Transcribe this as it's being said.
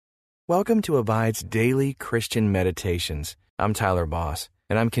Welcome to Abide's Daily Christian Meditations. I'm Tyler Boss,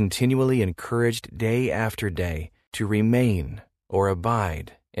 and I'm continually encouraged day after day to remain or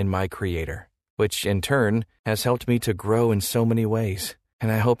abide in my Creator, which in turn has helped me to grow in so many ways.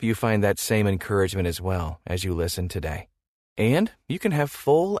 And I hope you find that same encouragement as well as you listen today. And you can have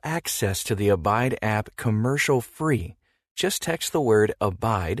full access to the Abide app commercial-free. Just text the word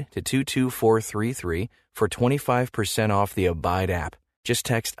ABIDE to 22433 for 25% off the Abide app. Just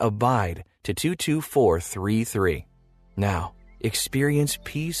text ABIDE to 22433. Now, experience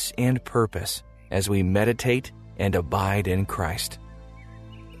peace and purpose as we meditate and abide in Christ.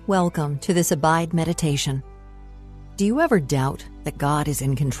 Welcome to this Abide meditation. Do you ever doubt that God is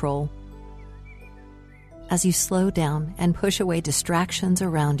in control? As you slow down and push away distractions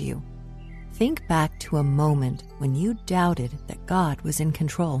around you, think back to a moment when you doubted that God was in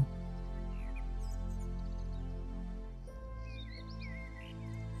control.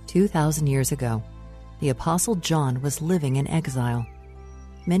 2,000 years ago, the Apostle John was living in exile.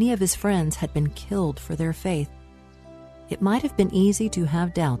 Many of his friends had been killed for their faith. It might have been easy to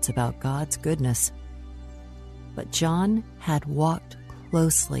have doubts about God's goodness. But John had walked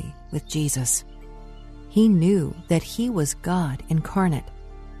closely with Jesus. He knew that he was God incarnate.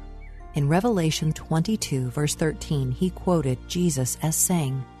 In Revelation 22, verse 13, he quoted Jesus as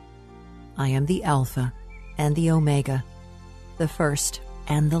saying, "I am the Alpha and the Omega, the first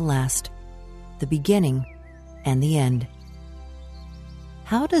and the last, the beginning and the end."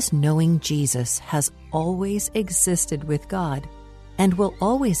 How does knowing Jesus has always existed with God and will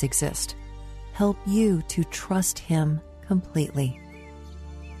always exist help you to trust Him completely?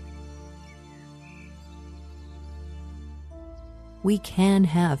 We can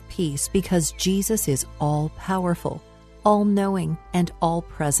have peace because Jesus is all-powerful, all-knowing, and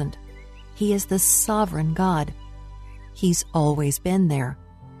all-present. He is the sovereign God. He's always been there,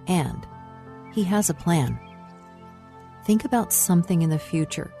 and He has a plan. Think about something in the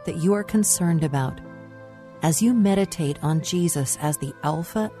future that you are concerned about. As you meditate on Jesus as the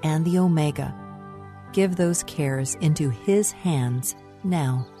Alpha and the Omega, give those cares into His hands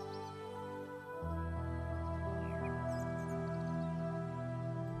now.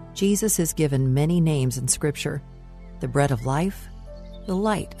 Jesus is given many names in Scripture: the bread of life, the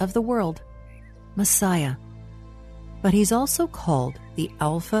light of the world, Messiah. But He's also called the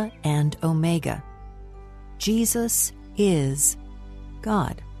Alpha and Omega. Jesus is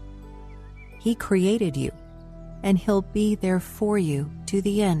God. He created you, and He'll be there for you to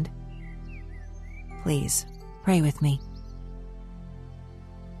the end. Please, pray with me.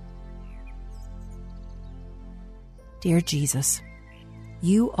 Dear Jesus,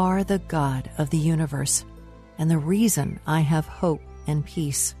 You are the God of the universe and the reason I have hope and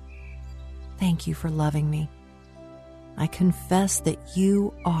peace. Thank You for loving me. I confess that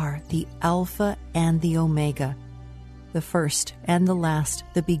You are the Alpha and the Omega, the first and the last,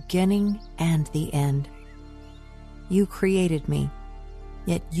 the beginning and the end. You created me,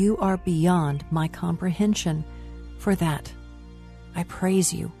 yet You are beyond my comprehension. For that, I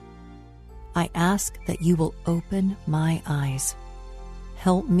praise You. I ask that You will open my eyes.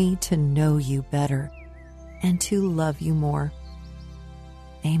 Help me to know You better and to love You more.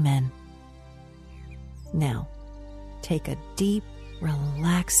 Amen. Now, take a deep,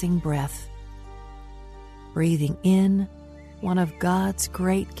 relaxing breath, breathing in one of God's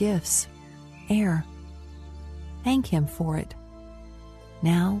great gifts, air. Thank Him for it.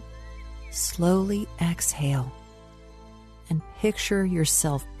 Now, slowly exhale and picture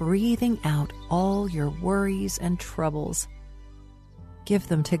yourself breathing out all your worries and troubles. Give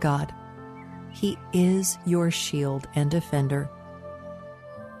them to God. He is your shield and defender.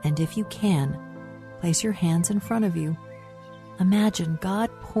 And if you can, place your hands in front of you. Imagine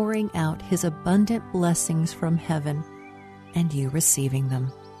God pouring out His abundant blessings from heaven and you receiving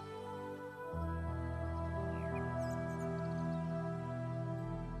them.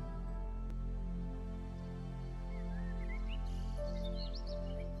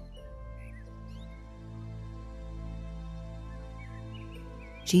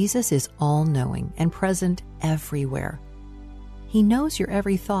 Jesus is all-knowing and present everywhere. He knows your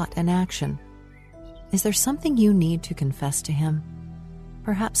every thought and action. Is there something you need to confess to Him?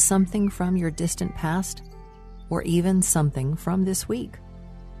 Perhaps something from your distant past, or even something from this week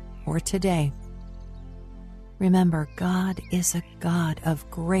or today. Remember, God is a God of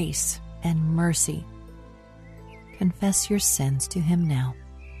grace and mercy. Confess your sins to Him now.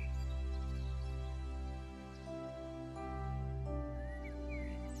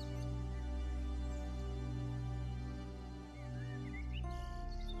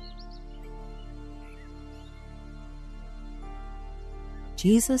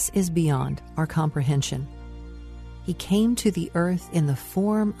 Jesus is beyond our comprehension. He came to the earth in the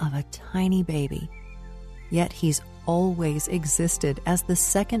form of a tiny baby, yet he's always existed as the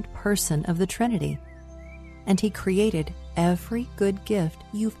second person of the Trinity, and he created every good gift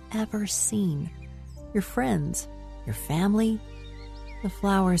you've ever seen: your friends, your family, the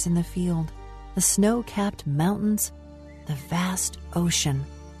flowers in the field, the snow-capped mountains, the vast ocean.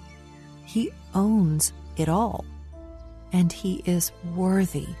 He owns it all, and he is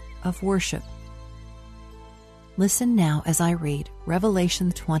worthy of worship. Listen now as I read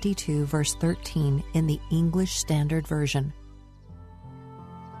Revelation 22, verse 13 in the English Standard Version.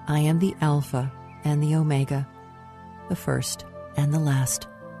 I am the Alpha and the Omega, the first and the last,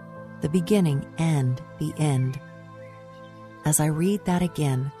 the beginning and the end. As I read that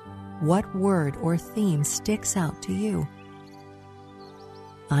again, what word or theme sticks out to you?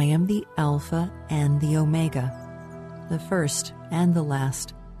 I am the Alpha and the Omega, the first and the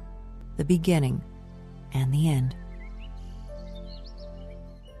last, the beginning and the end.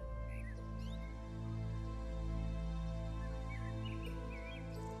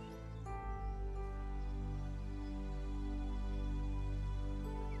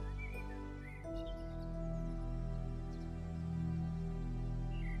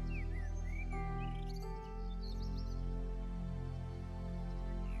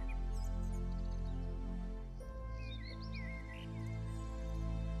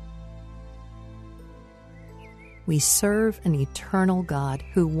 We serve an eternal God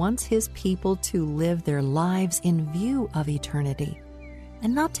who wants his people to live their lives in view of eternity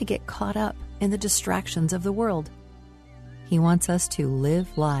and not to get caught up in the distractions of the world. He wants us to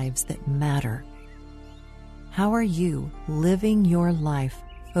live lives that matter. How are you living your life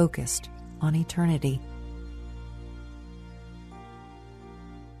focused on eternity?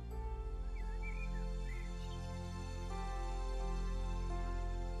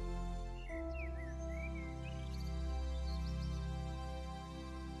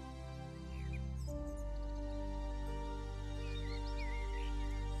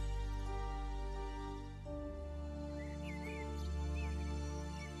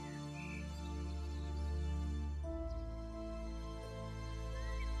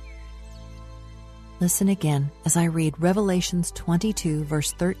 Listen again as I read Revelations 22,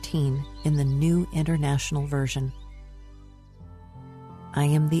 verse 13 in the New International Version. I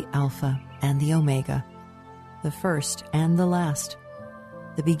am the Alpha and the Omega, the first and the last,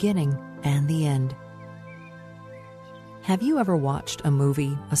 the beginning and the end. Have you ever watched a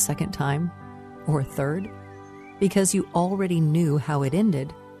movie a second time, or a third? Because you already knew how it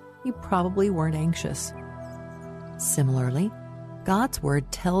ended, you probably weren't anxious. Similarly, God's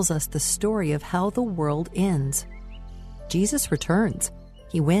Word tells us the story of how the world ends. Jesus returns.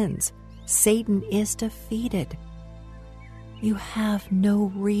 He wins. Satan is defeated. You have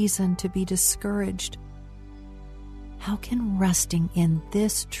no reason to be discouraged. How can resting in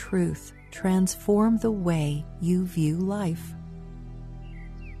this truth transform the way you view life?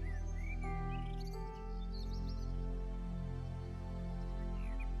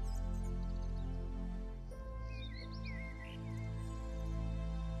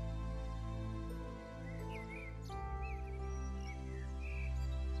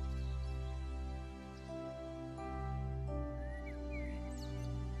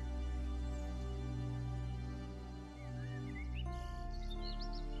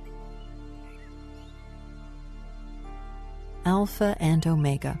 Alpha and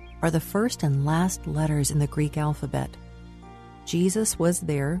Omega are the first and last letters in the Greek alphabet. Jesus was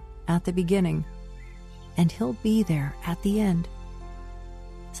there at the beginning, and he'll be there at the end.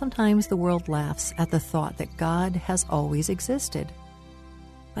 Sometimes the world laughs at the thought that God has always existed,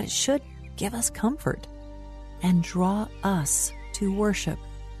 but it should give us comfort and draw us to worship.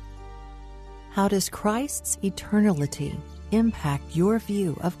 How does Christ's eternality impact your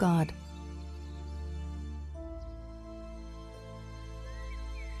view of God?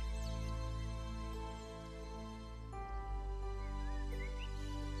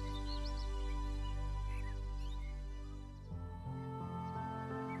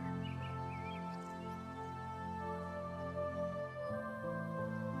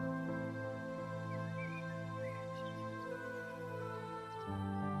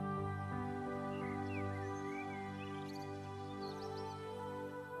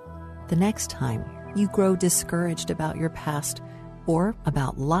 The next time you grow discouraged about your past, or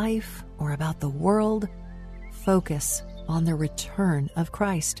about life, or about the world, focus on the return of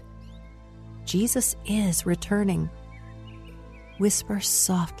Christ. Jesus is returning. Whisper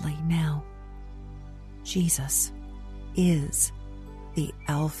softly now, Jesus is the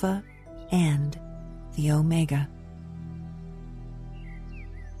Alpha and the Omega.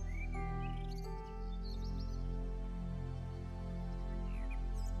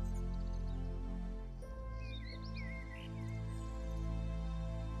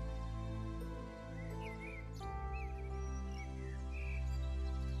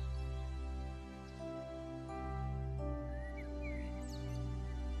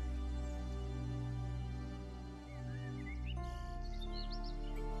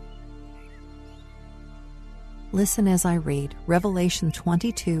 Listen as I read Revelation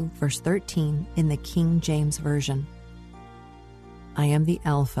 22, verse 13 in the King James Version. I am the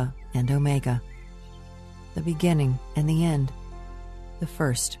Alpha and Omega, the beginning and the end, the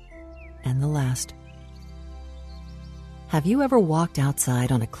first and the last. Have you ever walked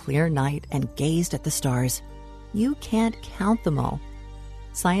outside on a clear night and gazed at the stars? You can't count them all.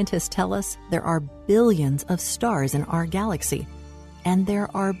 Scientists tell us there are billions of stars in our galaxy, and there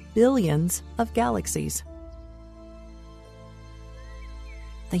are billions of galaxies.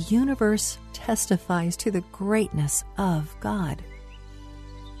 The universe testifies to the greatness of God.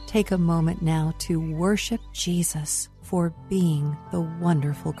 Take a moment now to worship Jesus for being the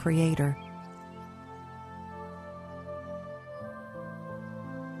wonderful Creator.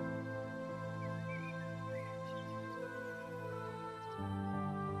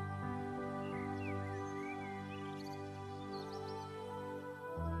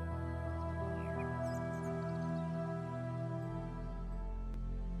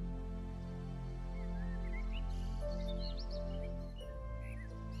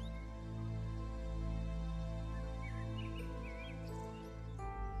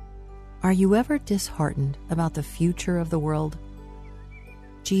 Are you ever disheartened about the future of the world?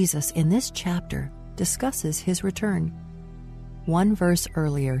 Jesus, in this chapter, discusses his return. One verse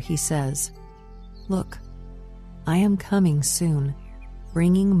earlier, he says, "Look, I am coming soon,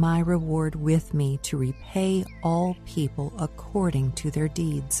 bringing my reward with me to repay all people according to their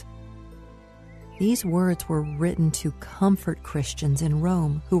deeds." These words were written to comfort Christians in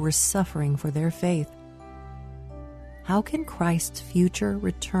Rome who were suffering for their faith. How can Christ's future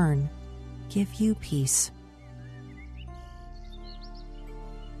return give you peace?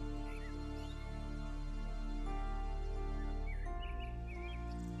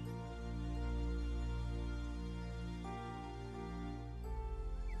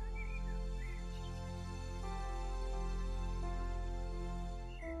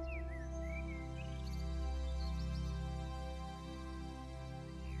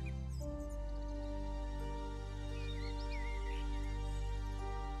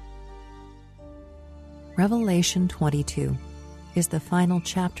 Revelation 22 is the final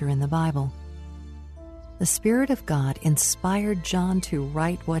chapter in the Bible. The Spirit of God inspired John to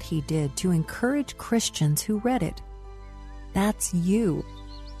write what he did to encourage Christians who read it. That's you.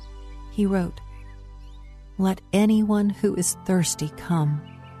 He wrote, "Let anyone who is thirsty come.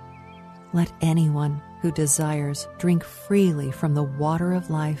 Let anyone who desires drink freely from the water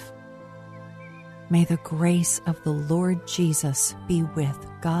of life. May the grace of the Lord Jesus be with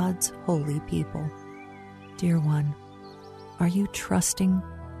God's holy people." Dear one, are you trusting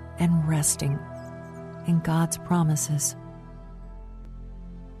and resting in God's promises?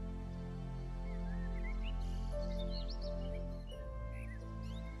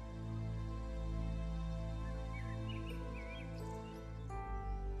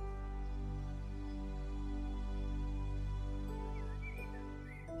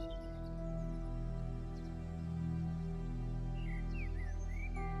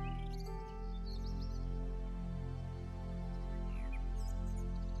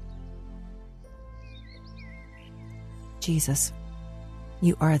 Jesus,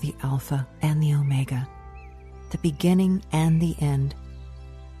 you are the Alpha and the Omega, the beginning and the end.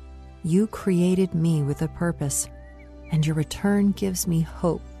 You created me with a purpose, and your return gives me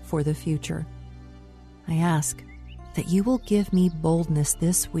hope for the future. I ask that you will give me boldness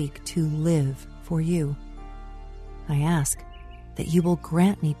this week to live for you. I ask that you will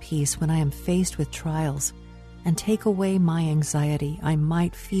grant me peace when I am faced with trials and take away my anxiety I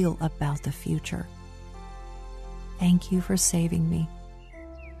might feel about the future. Thank you for saving me.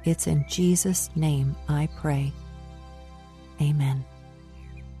 It's in Jesus' name I pray. Amen.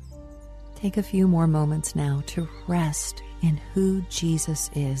 Take a few more moments now to rest in who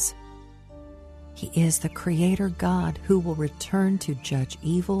Jesus is. He is the Creator God who will return to judge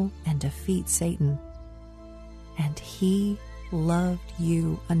evil and defeat Satan. And He loved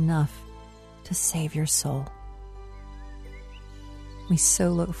you enough to save your soul. We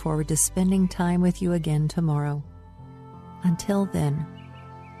so look forward to spending time with you again tomorrow. Until then,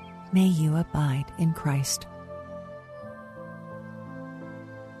 may you abide in Christ.